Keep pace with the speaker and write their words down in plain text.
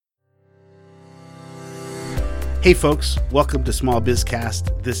Hey folks, welcome to Small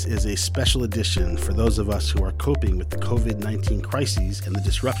Bizcast. This is a special edition for those of us who are coping with the COVID-19 crises and the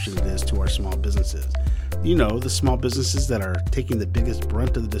disruption it is to our small businesses. You know, the small businesses that are taking the biggest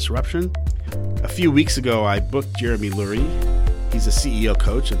brunt of the disruption. A few weeks ago, I booked Jeremy Lurie. He's a CEO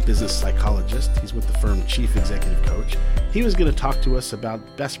coach and business psychologist. He's with the firm Chief Executive Coach. He was going to talk to us about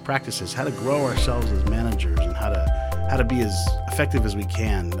best practices, how to grow ourselves as managers, and how to be as effective as we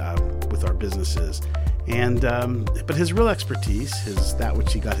can with our businesses. And but his real expertise, that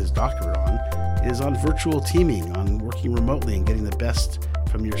which he got his doctorate on, is on virtual teaming, on working remotely and getting the best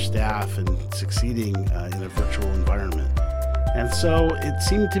from your staff and succeeding in a virtual environment. And so it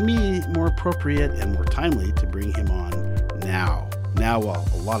seemed to me more appropriate and more timely to bring him on now. Now, while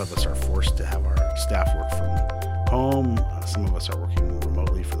a lot of us are forced to have our staff work from home, some of us are working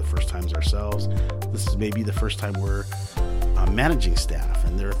remotely for the first times ourselves. This is maybe the first time we're managing staff,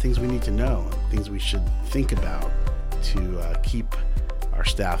 and there are things we need to know, things we should think about to keep our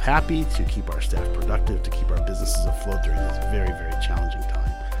staff happy, to keep our staff productive, to keep our businesses afloat during this very, very challenging time.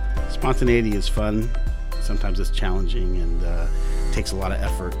 Spontaneity is fun. Sometimes it's challenging, and it takes a lot of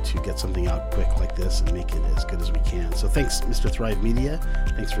effort to get something out quick like this and make it as good as we can. So thanks, Mr. Thrive Media.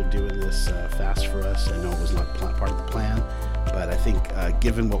 Thanks for doing this fast for us. I know it was not part of the plan, but I think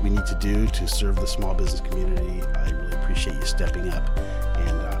given what we need to do to serve the small business community, I really appreciate you stepping up.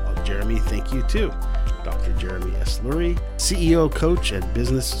 And Jeremy, thank you too. Dr. Jeremy S. Lurie, CEO coach and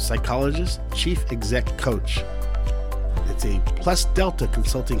business psychologist, Chief Exec Coach. It's a Plus Delta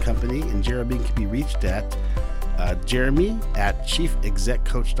consulting company, and Jeremy can be reached at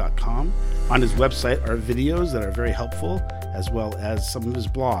jeremy@chiefexeccoach.com. On his website are videos that are very helpful, as well as some of his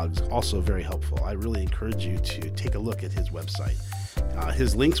blogs, also very helpful. I really encourage you to take a look at his website.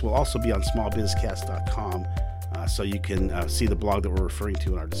 His links will also be on smallbizcast.com, so you can see the blog that we're referring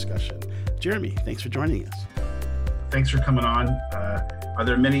to in our discussion. Jeremy, thanks for joining us. Thanks for coming on. Are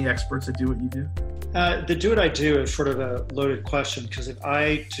there many experts that do what you do? The do what I do is sort of a loaded question, because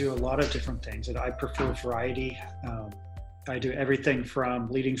I do a lot of different things, and I prefer variety. I do everything from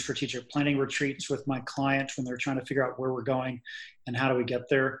leading strategic planning retreats with my clients when they're trying to figure out where we're going and how do we get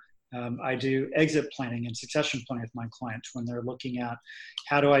there. I do exit planning and succession planning with my clients when they're looking at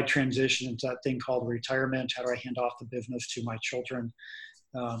how do I transition into that thing called retirement? How do I hand off the business to my children?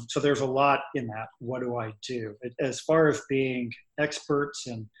 So there's a lot in that. What do I do? As far as being experts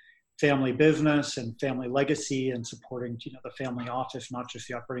in family business and family legacy and supporting, the family office, not just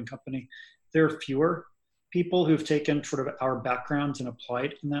the operating company, there are fewer people who've taken sort of our backgrounds and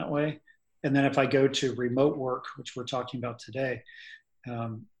applied in that way. And then if I go to remote work, which we're talking about today,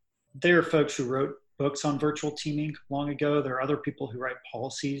 there are folks who wrote books on virtual teaming long ago. There are other people who write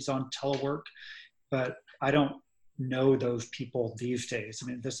policies on telework, but I don't know those people these days. I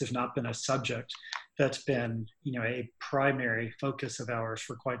mean, this has not been a subject that's been, a primary focus of ours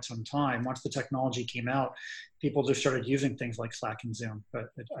for quite some time. Once the technology came out, people just started using things like Slack and Zoom. But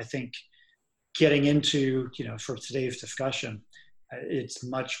I think getting into, for today's discussion, it's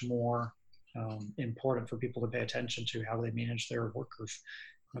much more important for people to pay attention to how they manage their workers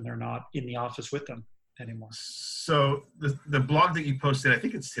when they're not in the office with them anymore. So the blog that you posted, I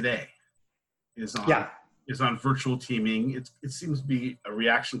think it's today, is on virtual teaming. It seems to be a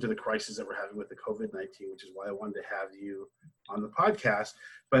reaction to the crisis that we're having with the COVID-19, which is why I wanted to have you on the podcast.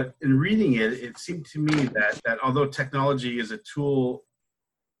 But in reading it, it seemed to me that although technology is the tool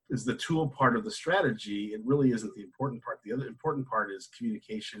part of the strategy, it really isn't the important part. The other important part is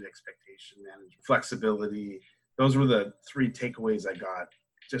communication, expectation management, flexibility. Those were the three takeaways I got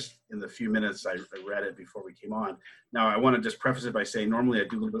just in the few minutes I read it before we came on. Now, I want to just preface it by saying normally I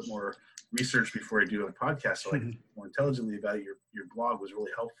do a little bit more research before I do a podcast, so I can think more intelligently about it. Your blog was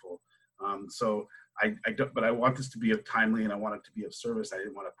really helpful. So I don't, but I want this to be timely, and I want it to be of service. I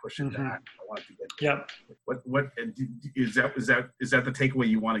didn't want to push it back. I wanted to get what is that the takeaway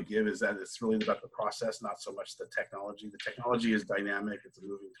you want to give? Is that it's really about the process, not so much the technology. The technology is dynamic; it's a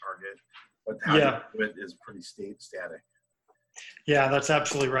moving target, but how you do it is pretty static. Yeah, that's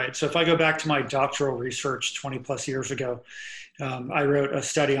absolutely right. So if I go back to my doctoral research 20 plus years ago, I wrote a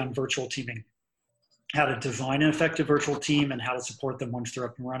study on virtual teaming, how to design an effective virtual team and how to support them once they're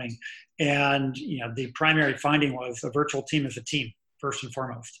up and running. And, the primary finding was a virtual team is a team, first and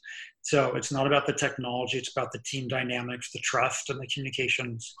foremost. So it's not about the technology, it's about the team dynamics, the trust, and the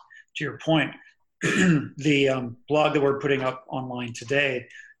communications. To your point, the blog that we're putting up online today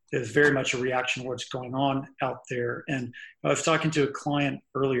is very much a reaction to what's going on out there. And I was talking to a client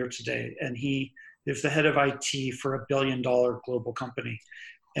earlier today, and he is the head of IT for $1 billion global company.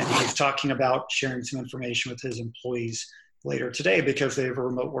 And he's talking about sharing some information with his employees later today because they have a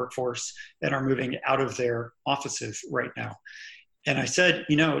remote workforce and are moving out of their offices right now. And I said,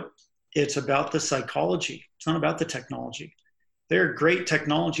 it's about the psychology. It's not about the technology. There are great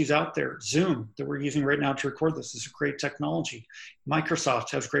technologies out there. Zoom that we're using right now to record this is a great technology.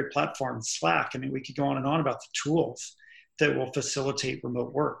 Microsoft has great platforms. Slack. I mean, we could go on and on about the tools that will facilitate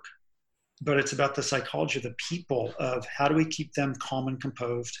remote work. But it's about the psychology of the people, of how do we keep them calm and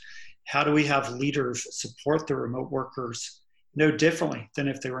composed? How do we have leaders support the remote workers no differently than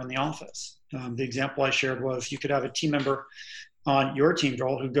if they were in the office? The example I shared was you could have a team member on your team,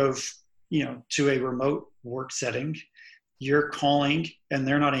 Joel, who goes, to a remote work setting. You're calling and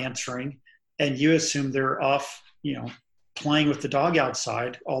they're not answering, and you assume they're off, playing with the dog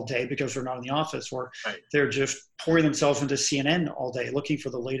outside all day because they're not in the office, or they're just pouring themselves into CNN all day looking for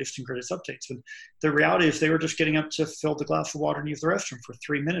the latest and greatest updates. And the reality is they were just getting up to fill the glass of water and use the restroom for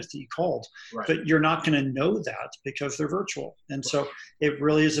 3 minutes that you called. Right. But you're not going to know that because they're virtual. And so it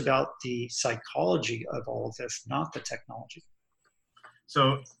really is about the psychology of all of this, not the technology.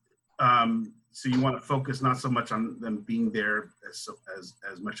 So you want to focus not so much on them being there as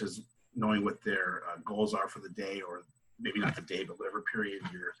much as knowing what their goals are for the day, or maybe not the day, but whatever period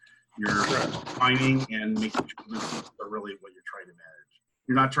you're finding, and making sure results are really what you're trying to manage.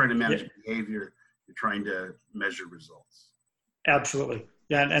 You're not trying to manage behavior. You're trying to measure results. Absolutely.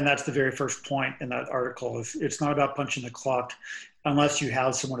 Yeah, and that's the very first point in that article. Is it's not about punching the clock, unless you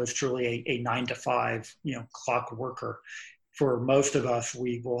have someone who's truly a 9 to 5, clock worker. For most of us,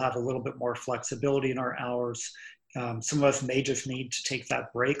 we will have a little bit more flexibility in our hours. Some of us may just need to take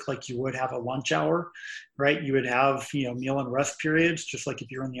that break like you would have a lunch hour, right? You would have, meal and rest periods, just like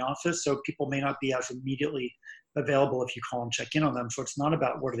if you're in the office. So people may not be as immediately available if you call and check in on them. So it's not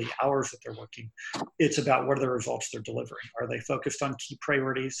about what are the hours that they're working. It's about what are the results they're delivering. Are they focused on key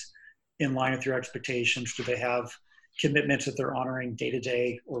priorities in line with your expectations? Do they have commitments that they're honoring day to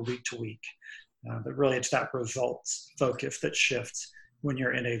day or week to week? But really, it's that results focus that shifts when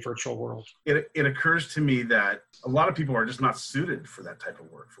you're in a virtual world. It occurs to me that a lot of people are just not suited for that type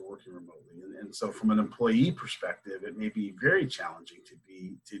of work, for working remotely. And so from an employee perspective, it may be very challenging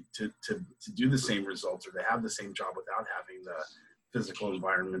to do the same results or to have the same job without having the physical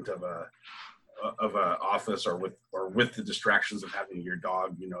environment of a office, or with the distractions of having your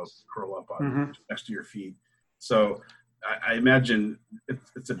dog, curl up on next to your feet. So I imagine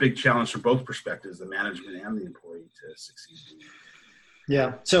it's a big challenge from both perspectives, the management and the employee, to succeed.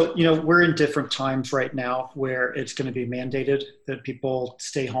 Yeah. So, we're in different times right now where it's going to be mandated that people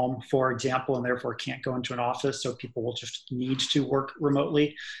stay home, for example, and therefore can't go into an office. So people will just need to work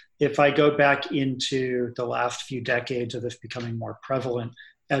remotely. If I go back into the last few decades of this becoming more prevalent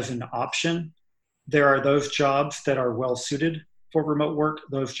as an option, there are those jobs that are well suited for remote work,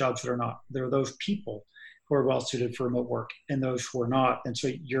 those jobs that are not. There are those people who are well suited for remote work and those who are not. And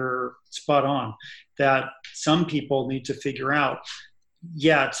so you're spot on that some people need to figure out,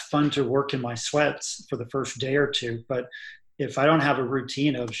 it's fun to work in my sweats for the first day or two, but if I don't have a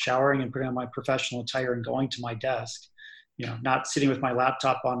routine of showering and putting on my professional attire and going to my desk, not sitting with my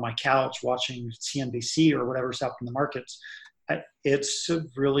laptop on my couch watching CNBC or whatever's happening in the markets, it's a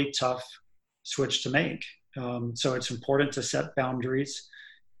really tough switch to make. So it's important to set boundaries,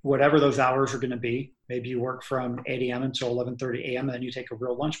 whatever those hours are going to be. Maybe you work from 8 a.m. until 11:30 a.m. and then you take a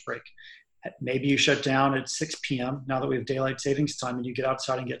real lunch break. Maybe you shut down at 6 p.m. now that we have daylight savings time, and you get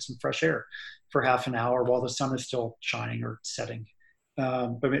outside and get some fresh air for half an hour while the sun is still shining or setting.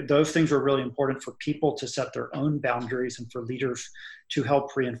 But those things are really important for people to set their own boundaries and for leaders to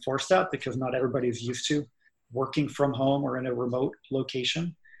help reinforce that, because not everybody is used to working from home or in a remote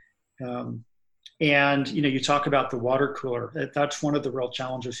location. And you talk about the water cooler. That's one of the real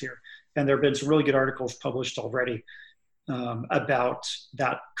challenges here. And there have been some really good articles published already about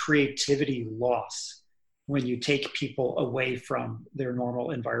that creativity loss when you take people away from their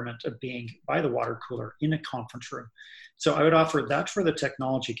normal environment of being by the water cooler in a conference room. So I would offer that's where the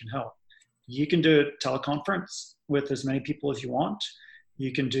technology can help. You can do a teleconference with as many people as you want.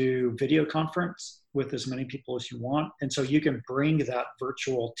 You can do video conference with as many people as you want. And so you can bring that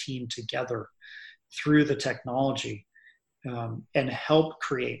virtual team together through the technology and help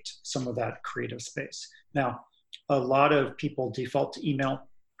create some of that creative space. Now, a lot of people default to email,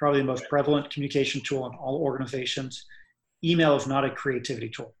 probably the most prevalent communication tool in all organizations. Email is not a creativity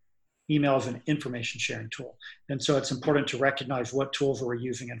tool. Email is an information sharing tool. And so it's important to recognize what tools we're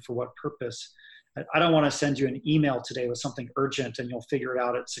using and for what purpose. I don't want to send you an email today with something urgent and you'll figure it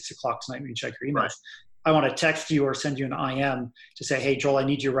out at 6 o'clock tonight when you check your emails. Right. I want to text you or send you an IM to say, hey, Joel, I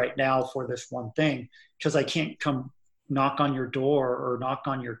need you right now for this one thing, because I can't come knock on your door or knock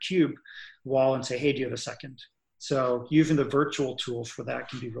on your cube wall and say, hey, do you have a second? So using the virtual tools for that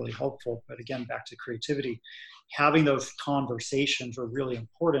can be really helpful. But again, back to creativity, having those conversations are really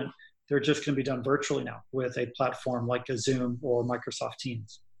important. They're just going to be done virtually now with a platform like a Zoom or Microsoft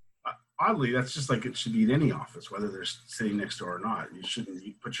Teams. Oddly, that's just like it should be in any office, whether they're sitting next door or not. You shouldn't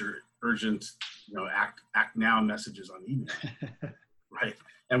put your urgent, act now messages on email, right?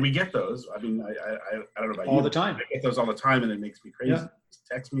 And we get those. I mean, I don't know about you. All the time. I get those all the time, and it makes me crazy. Yeah. Just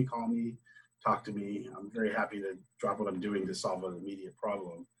text me, call me, talk to me. I'm very happy to drop what I'm doing to solve an immediate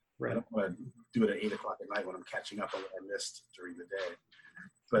problem. Right. I don't want to do it at 8 o'clock at night when I'm catching up on what I missed during the day.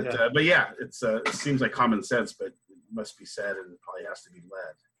 But yeah, it seems like common sense, but it must be said, and it probably has to be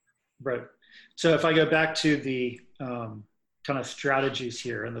led. Right. So if I go back to the kind of strategies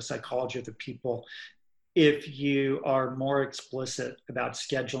here and the psychology of the people, if you are more explicit about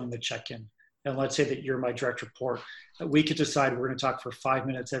scheduling the check-in, and let's say that you're my direct report, we could decide we're going to talk for 5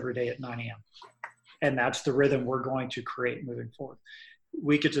 minutes every day at 9 a.m. And that's the rhythm we're going to create moving forward.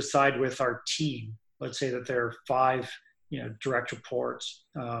 We could decide with our team, let's say that there are 5 direct reports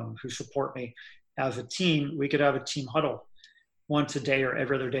who support me as a team. We could have a team huddle once a day or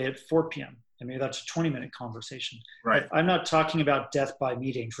every other day at 4 p.m. I mean, that's a 20-minute conversation. Right. I'm not talking about death by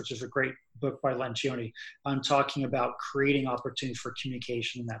meetings, which is a great book by Lencioni. I'm talking about creating opportunities for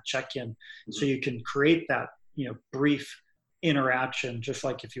communication and that check-in. Mm-hmm. So you can create that, brief interaction, just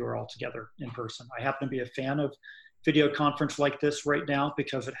like if you were all together in person. I happen to be a fan of video conference like this right now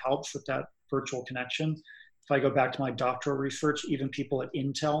because it helps with that virtual connection. If I go back to my doctoral research, even people at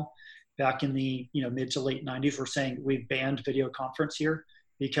Intel back in the mid to late 90s were saying we've banned video conference here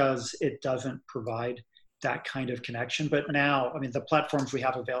because it doesn't provide that kind of connection. But now, I mean, the platforms we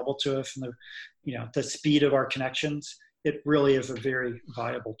have available to us and the speed of our connections, it really is a very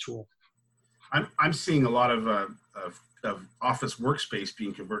viable tool. I'm seeing a lot of office workspace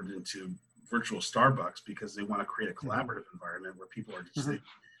being converted into virtual Starbucks because they want to create a collaborative environment where people are just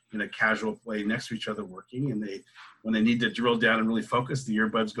in a casual way next to each other working, and when they need to drill down and really focus, the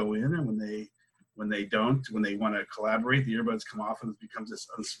earbuds go in, and when they want to collaborate, the earbuds come off, and it becomes this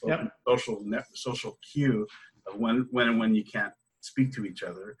unspoken social cue of when you can't speak to each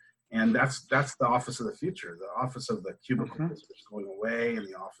other. And that's the office of the future. The office of the cubicle is going away, and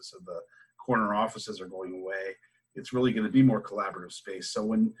the office of the corner offices are going away. It's really going to be more collaborative space. So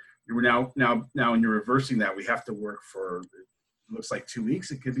when you're now when you're reversing that, we have to work for, it looks like 2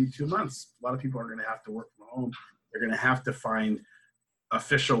 weeks. It could be 2 months. A lot of people are going to have to work from home. They're going to have to find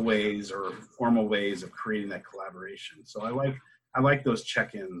official ways or formal ways of creating that collaboration. So I like those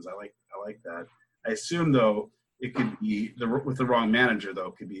check-ins. I like that. I assume though it could be with the wrong manager though,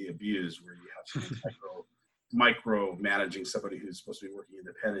 it could be abused where you have some micro managing somebody who's supposed to be working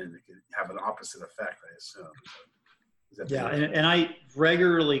independent. It could have an opposite effect, I assume. Yeah, and I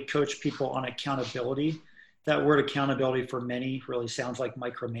regularly coach people on accountability. That word accountability for many really sounds like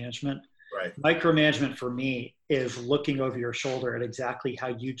micromanagement. Right. Micromanagement for me is looking over your shoulder at exactly how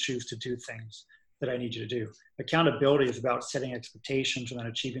you choose to do things that I need you to do. Accountability is about setting expectations and then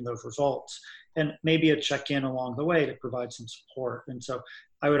achieving those results, and maybe a check-in along the way to provide some support. And so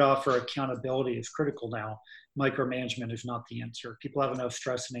I would offer accountability is critical now. Micromanagement is not the answer. People have enough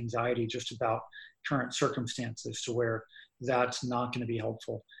stress and anxiety just about current circumstances to where that's not going to be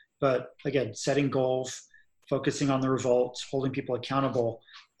helpful. But again, setting goals, focusing on the results, holding people accountable,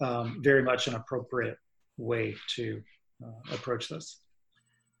 very much an appropriate way to approach this.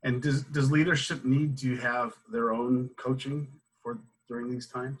 And does leadership need to have their own coaching during these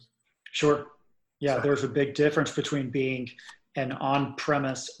times? Sure. Yeah, there's a big difference between being an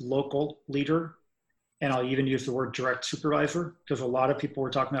on-premise local leader, and I'll even use the word direct supervisor, because a lot of people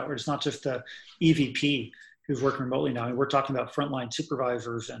we're talking about, it's not just the EVP who's working remotely now. We're talking about frontline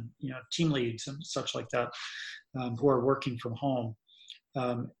supervisors and team leads and such like that who are working from home.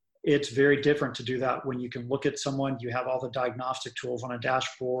 It's very different to do that when you can look at someone, you have all the diagnostic tools on a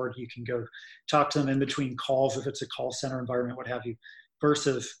dashboard, you can go talk to them in between calls if it's a call center environment, what have you,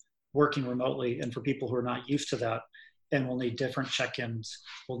 versus working remotely. And for people who are not used to that, and we'll need different check-ins,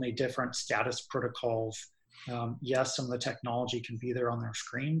 we'll need different status protocols. Yes, some of the technology can be there on their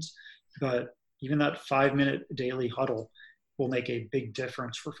screens, but even that 5-minute daily huddle will make a big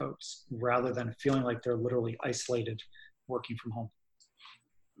difference for folks rather than feeling like they're literally isolated working from home.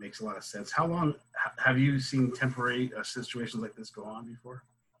 Makes a lot of sense. How long have you seen temporary situations like this go on before?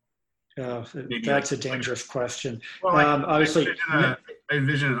 That's a dangerous question. Well, obviously, I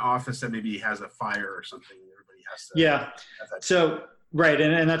envision an office that maybe has a fire or something. Everybody has to. Yeah. So right,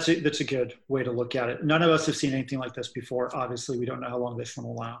 and that's a good way to look at it. None of us have seen anything like this before. Obviously, we don't know how long this one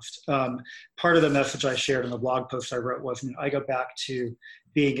will last. Part of the message I shared in the blog post I wrote was, I go back to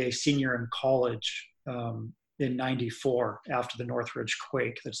being a senior in college in '94 after the Northridge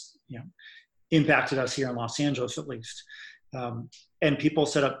quake that's impacted us here in Los Angeles at least. And people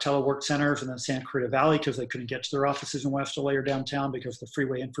set up telework centers in the Santa Clarita Valley because they couldn't get to their offices in West LA or downtown because the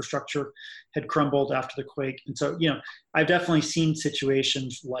freeway infrastructure had crumbled after the quake. And so, I've definitely seen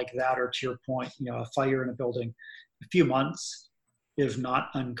situations like that, or to your point, a fire in a building. A few months is not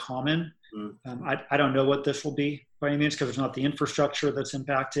uncommon. I don't know what this will be by any means, because it's not the infrastructure that's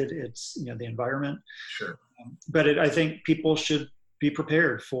impacted, it's the environment. Sure. But I think people should be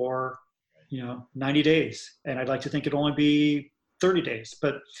prepared for 90 days. And I'd like to think it'd only be 30 days.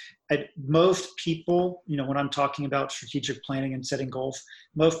 But most people, when I'm talking about strategic planning and setting goals,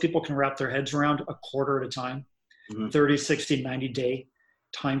 most people can wrap their heads around a quarter at a time, 30, 60, 90 day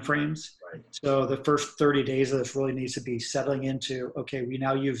timeframes. Right. So the first 30 days of this really needs to be settling into, okay, we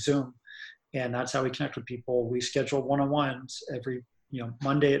now use Zoom, and that's how we connect with people. We schedule one-on-ones every,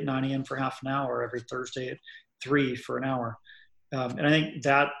 Monday at 9 a.m. for half an hour, every Thursday at 3 for an hour. And I think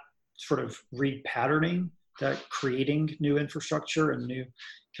that sort of repatterning, that creating new infrastructure and new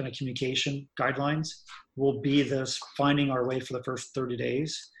kind of communication guidelines will be this finding our way for the first 30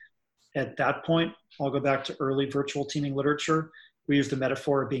 days. At that point, I'll go back to early virtual teaming literature. We use the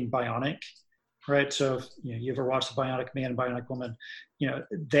metaphor of being bionic, right? So if, you ever watch the Bionic Man, Bionic Woman,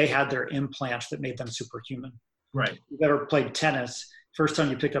 they had their implants that made them superhuman. Right. You've ever played tennis? First time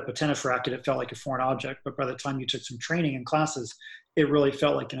you picked up a tennis racket, it felt like a foreign object. But by the time you took some training and classes, it really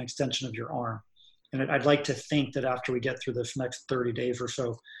felt like an extension of your arm. And I'd like to think that after we get through this next 30 days or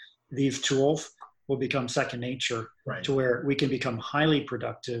so, these tools will become second nature, right, to where we can become highly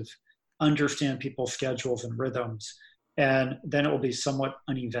productive, understand people's schedules and rhythms, and then it will be somewhat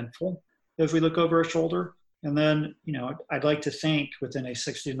uneventful as we look over our shoulder. And then, I'd like to think within a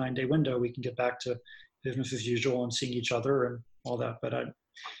 60 to 9 day window, we can get back to business as usual and seeing each other and all that. But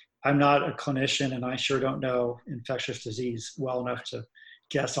I'm not a clinician, and I sure don't know infectious disease well enough to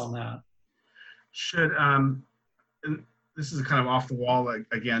guess on that. Should, and this is kind of off the wall, like,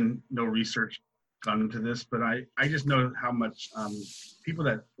 again, no research gone into this, but I just know how much people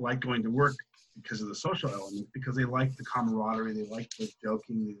that like going to work because of the social element, because they like the camaraderie, they like the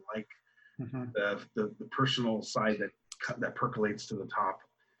joking, they like the personal side that percolates to the top.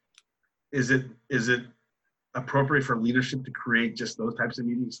 Is it appropriate for leadership to create just those types of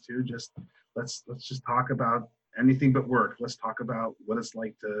meetings too? Just let's just talk about anything but work. Let's talk about what it's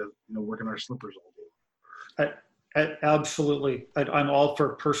like to work in our slippers all day. Absolutely. I'm all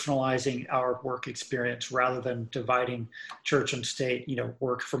for personalizing our work experience rather than dividing church and state,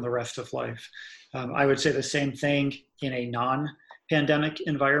 work from the rest of life. I would say the same thing in a non-pandemic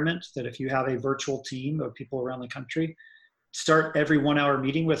environment, that if you have a virtual team of people around the country, start every 1 hour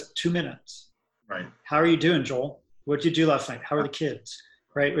meeting with 2 minutes. Right. How are you doing, Joel? What did you do last night? How are the kids?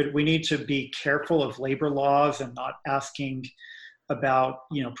 Right. We need to be careful of labor laws and not asking about,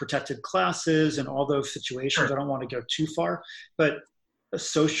 protected classes and all those situations. Sure. I don't want to go too far, but a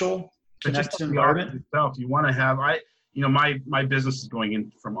social connected environment. Itself, you want to have, my business is going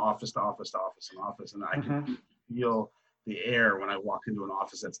in from office to office to office and office, and I can feel the air when I walk into an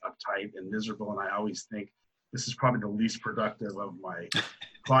office that's uptight and miserable. And I always think this is probably the least productive of my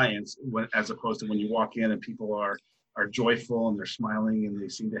clients, as opposed to when you walk in and people are joyful and they're smiling and they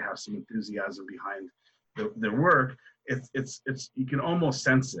seem to have some enthusiasm behind their work. It's you can almost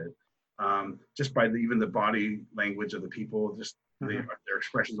sense it just by even the body language of the people, just their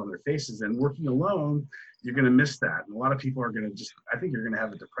expressions on their faces. And working alone, you're going to miss that. And a lot of people are going to I think you're going to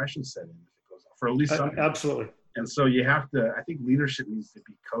have a depression set in if it goes on for at least some. Absolutely. And so you have to, I think leadership needs to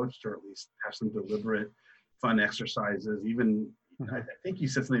be coached, or at least have some deliberate, fun exercises. Even, I think you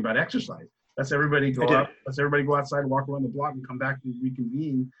said something about exercise. Let's everybody go outside, walk around the block, and come back and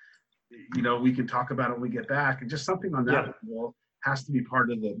reconvene. We can talk about it when we get back. And just something on that level has to be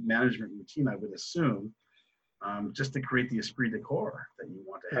part of the management routine, I would assume, just to create the esprit de corps that you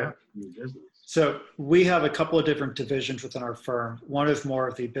want to have in your business. So we have a couple of different divisions within our firm. One is more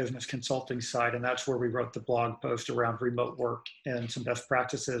of the business consulting side, and that's where we wrote the blog post around remote work and some best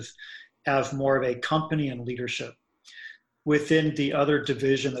practices as more of a company and leadership. Within the other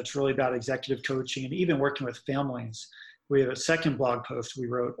division that's really about executive coaching and even working with families, we have a second blog post we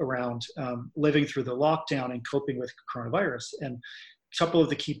wrote around living through the lockdown and coping with coronavirus. And a couple of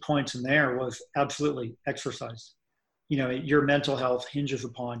the key points in there was absolutely exercise. Your mental health hinges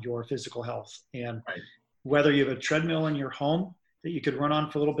upon your physical health. And whether you have a treadmill in your home that you could run on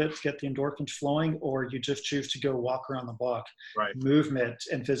for a little bit to get the endorphins flowing, or you just choose to go walk around the block, movement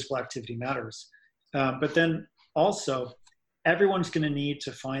and physical activity matters. But then also, everyone's going to need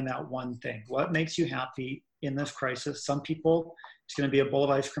to find that one thing. What makes you happy in this crisis. Some people, it's going to be a bowl of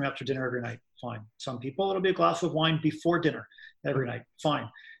ice cream after dinner every night. Fine. Some people, it'll be a glass of wine before dinner every night. Fine.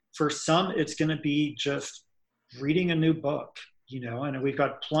 For some, it's going to be just reading a new book, and we've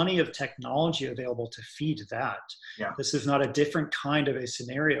got plenty of technology available to feed that. Yeah. This is not a different kind of a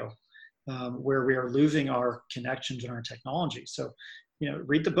scenario where we are losing our connections and our technology. So,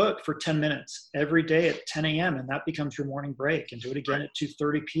 read the book for 10 minutes every day at 10 a.m. and that becomes your morning break, and do it again at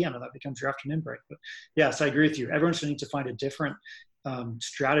 2:30 p.m. and that becomes your afternoon break. But yes, I agree with you. Everyone's going to need to find a different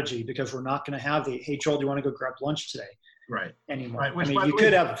strategy, because we're not going to have the, hey, Joel, do you want to go grab lunch today? Right. Anymore. Right. Which, you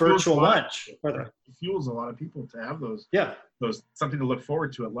could have virtual lunch. It fuels a lot of people to have those something to look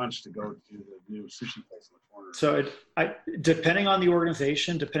forward to at lunch, to go to the new sushi place in the corner. So depending on the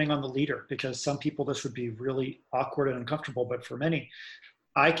organization, depending on the leader, because some people this would be really awkward and uncomfortable, but for many,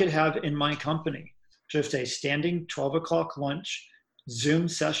 I could have in my company just a standing 12 o'clock lunch, Zoom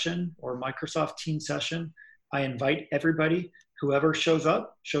session or Microsoft Teams session. I invite everybody. Whoever shows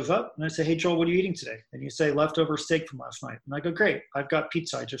up, and I say, hey, Joel, what are you eating today? And you say, leftover steak from last night. And I go, great, I've got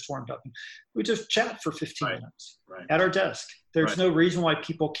pizza I just warmed up. And we just chat for 15 minutes at our desk. There's no reason why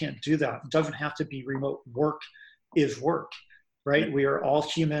people can't do that. It doesn't have to be remote. Work is work, right? We are all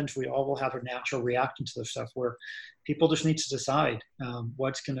humans. We all will have a natural reaction to this stuff, where people just need to decide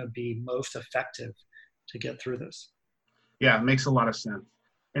what's going to be most effective to get through this. Yeah, it makes a lot of sense.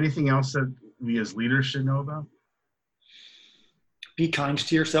 Anything else that we as leaders should know about? Be kind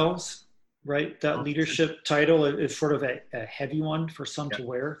to yourselves, right? That leadership title is sort of a heavy one for some to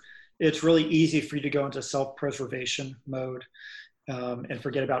wear. It's really easy for you to go into self-preservation mode and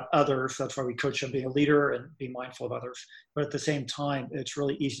forget about others. That's why we coach on being a leader and be mindful of others. But at the same time, it's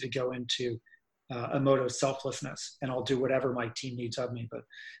really easy to go into a mode of selflessness, and I'll do whatever my team needs of me. But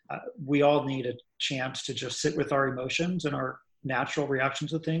we all need a chance to just sit with our emotions and our natural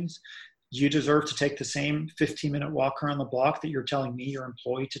reactions to things. You deserve to take the same 15-minute walk around the block that you're telling me, your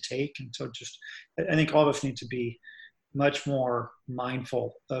employee, to take. And so I think all of us need to be much more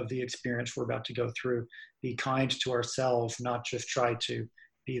mindful of the experience we're about to go through. Be kind to ourselves, not just try to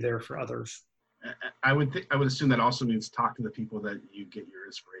be there for others. I would assume that also means talk to the people that you get your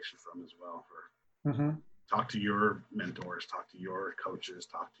inspiration from as well. Talk to your mentors, talk to your coaches,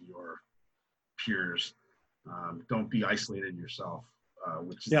 talk to your peers. Don't be isolated yourself.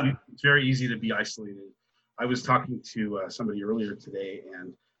 Which is it's very easy to be isolated. I was talking to somebody earlier today,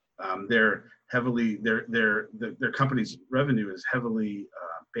 and their company's revenue is heavily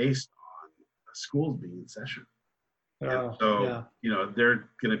based on schools being in session. They're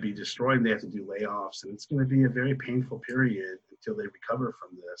going to be destroyed, and they have to do layoffs, and it's going to be a very painful period until they recover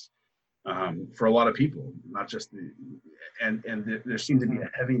from this. For a lot of people, not just there seems to be a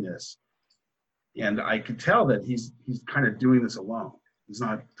heaviness, and I could tell that he's kind of doing this alone. He's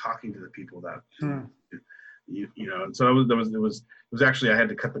not talking to the people that, and so it was actually, I had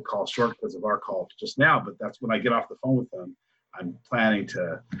to cut the call short because of our call just now, but that's when I get off the phone with them, I'm planning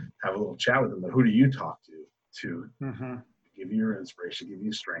to have a little chat with them. But who do you talk to give you your inspiration, give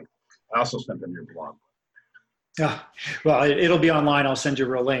you strength? I also sent them your blog. Well, it'll be online. I'll send you a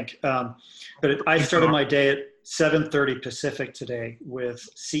real link. But I started my day at 7:30 Pacific today with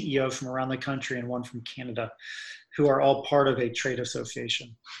CEOs from around the country and one from Canada, who are all part of a trade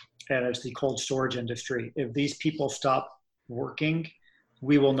association, and it's the cold storage industry. If these people stop working,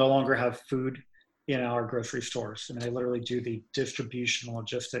 we will no longer have food in our grocery stores. And they literally do the distribution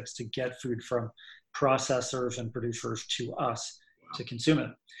logistics to get food from processors and producers to us to consume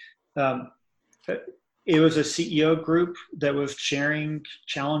it. It was a CEO group that was sharing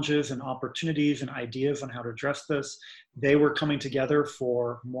challenges and opportunities and ideas on how to address this. They were coming together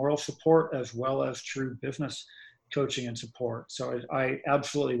for moral support as well as true business coaching and support. So I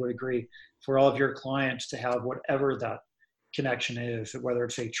absolutely would agree for all of your clients to have whatever that connection is, whether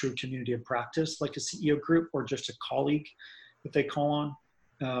it's a true community of practice like a CEO group or just a colleague that they call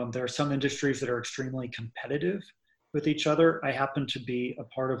on. There are some industries that are extremely competitive with each other. I happen to be a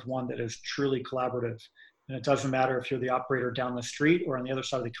part of one that is truly collaborative. And it doesn't matter if you're the operator down the street or on the other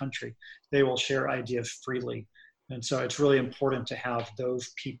side of the country, they will share ideas freely. And so it's really important to have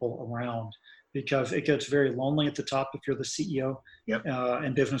those people around, because it gets very lonely at the top if you're the CEO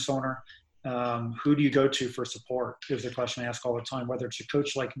and business owner. Who do you go to for support is the question I ask all the time, whether it's a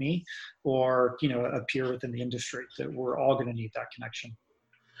coach like me or a peer within the industry, that we're all going to need that connection.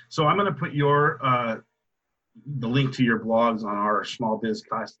 So I'm going to put the link to your blogs on our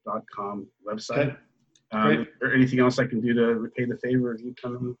smallbizclass.com website. Is there anything else I can do to repay the favor of you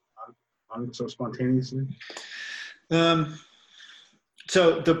coming on so spontaneously?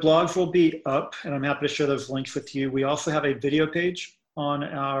 So the blogs will be up, and I'm happy to share those links with you. We also have a video page on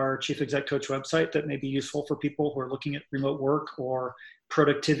our Chief Exec Coach website that may be useful for people who are looking at remote work or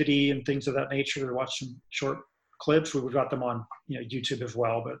productivity and things of that nature. To watch some short clips. We've got them on YouTube as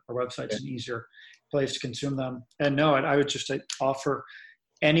well, but our website's an easier place to consume them. And no, I would just offer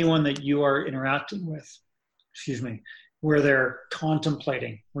anyone that you are interacting with, where they're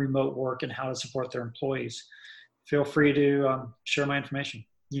contemplating remote work and how to support their employees, feel free to share my information.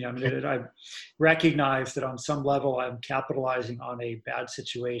 I recognize that on some level I'm capitalizing on a bad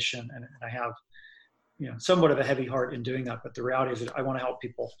situation, and I have, somewhat of a heavy heart in doing that. But the reality is that I want to help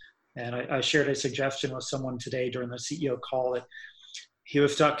people. And I shared a suggestion with someone today during the CEO call that he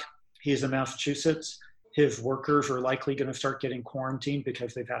was stuck. He's in Massachusetts. His workers are likely going to start getting quarantined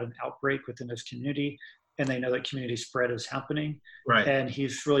because they've had an outbreak within his community, and they know that community spread is happening. Right. And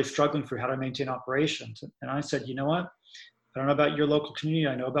he's really struggling through how to maintain operations. And I said, you know what? I don't know about your local community.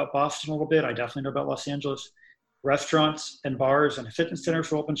 I know about Boston a little bit. I definitely know about Los Angeles. Restaurants and bars and fitness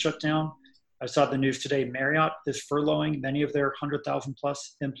centers will open shut down. I saw the news today, Marriott is furloughing many of their 100,000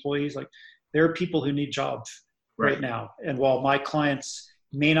 plus employees. Like, there are people who need jobs right now. And while my clients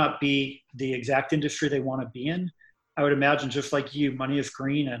may not be the exact industry they want to be in, I would imagine, just like you, money is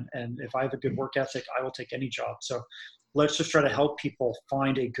green. And if I have a good work ethic, I will take any job. So let's just try to help people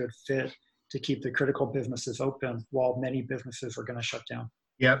find a good fit to keep the critical businesses open while many businesses are going to shut down.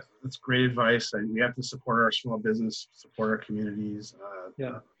 Yep, that's great advice. And we have to support our small business, support our communities.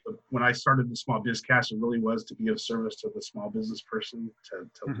 When I started the Small Bizcast, it really was to be of service to the small business person, to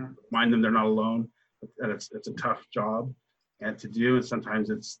remind them they're not alone, that it's a tough job and to do. And sometimes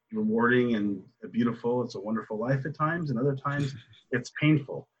it's rewarding and beautiful. It's a wonderful life at times, and other times it's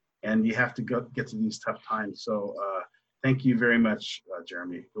painful. And you have to get to these tough times. So thank you very much,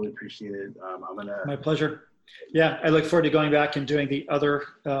 Jeremy. Really appreciate it. My pleasure. Yeah, I look forward to going back and doing the other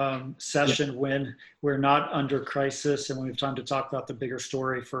session when we're not under crisis and when we have time to talk about the bigger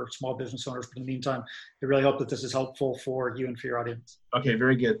story for small business owners. But in the meantime, I really hope that this is helpful for you and for your audience. Okay,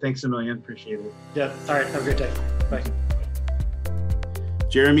 very good. Thanks a million. Appreciate it. Yeah. All right. Have a great day. Bye.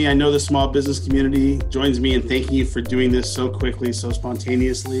 Jeremy, I know the small business community joins me in thanking you for doing this so quickly, so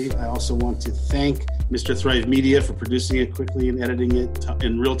spontaneously. I also want to thank Mr. Thrive Media for producing it quickly and editing it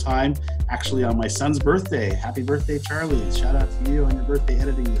in real time, actually on my son's birthday. Happy birthday, Charlie. Shout out to you on your birthday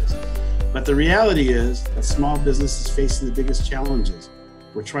editing this. But the reality is that small business is facing the biggest challenges.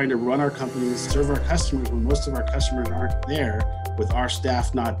 We're trying to run our companies, serve our customers when most of our customers aren't there, with our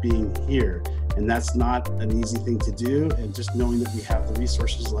staff not being here. And that's not an easy thing to do. And just knowing that we have the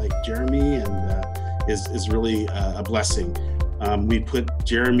resources like Jeremy and is really a blessing. We put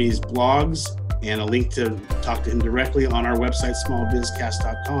Jeremy's blogs and a link to talk to him directly on our website,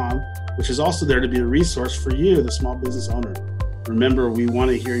 smallbizcast.com, which is also there to be a resource for you, the small business owner. Remember, we want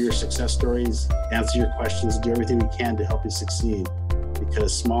to hear your success stories, answer your questions, do everything we can to help you succeed,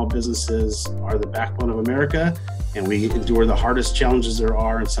 because small businesses are the backbone of America, and we endure the hardest challenges there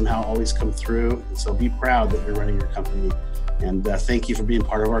are and somehow always come through. And so be proud that you're running your company. And thank you for being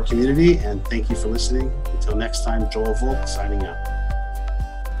part of our community, and thank you for listening. Until next time, Joel Volk signing out.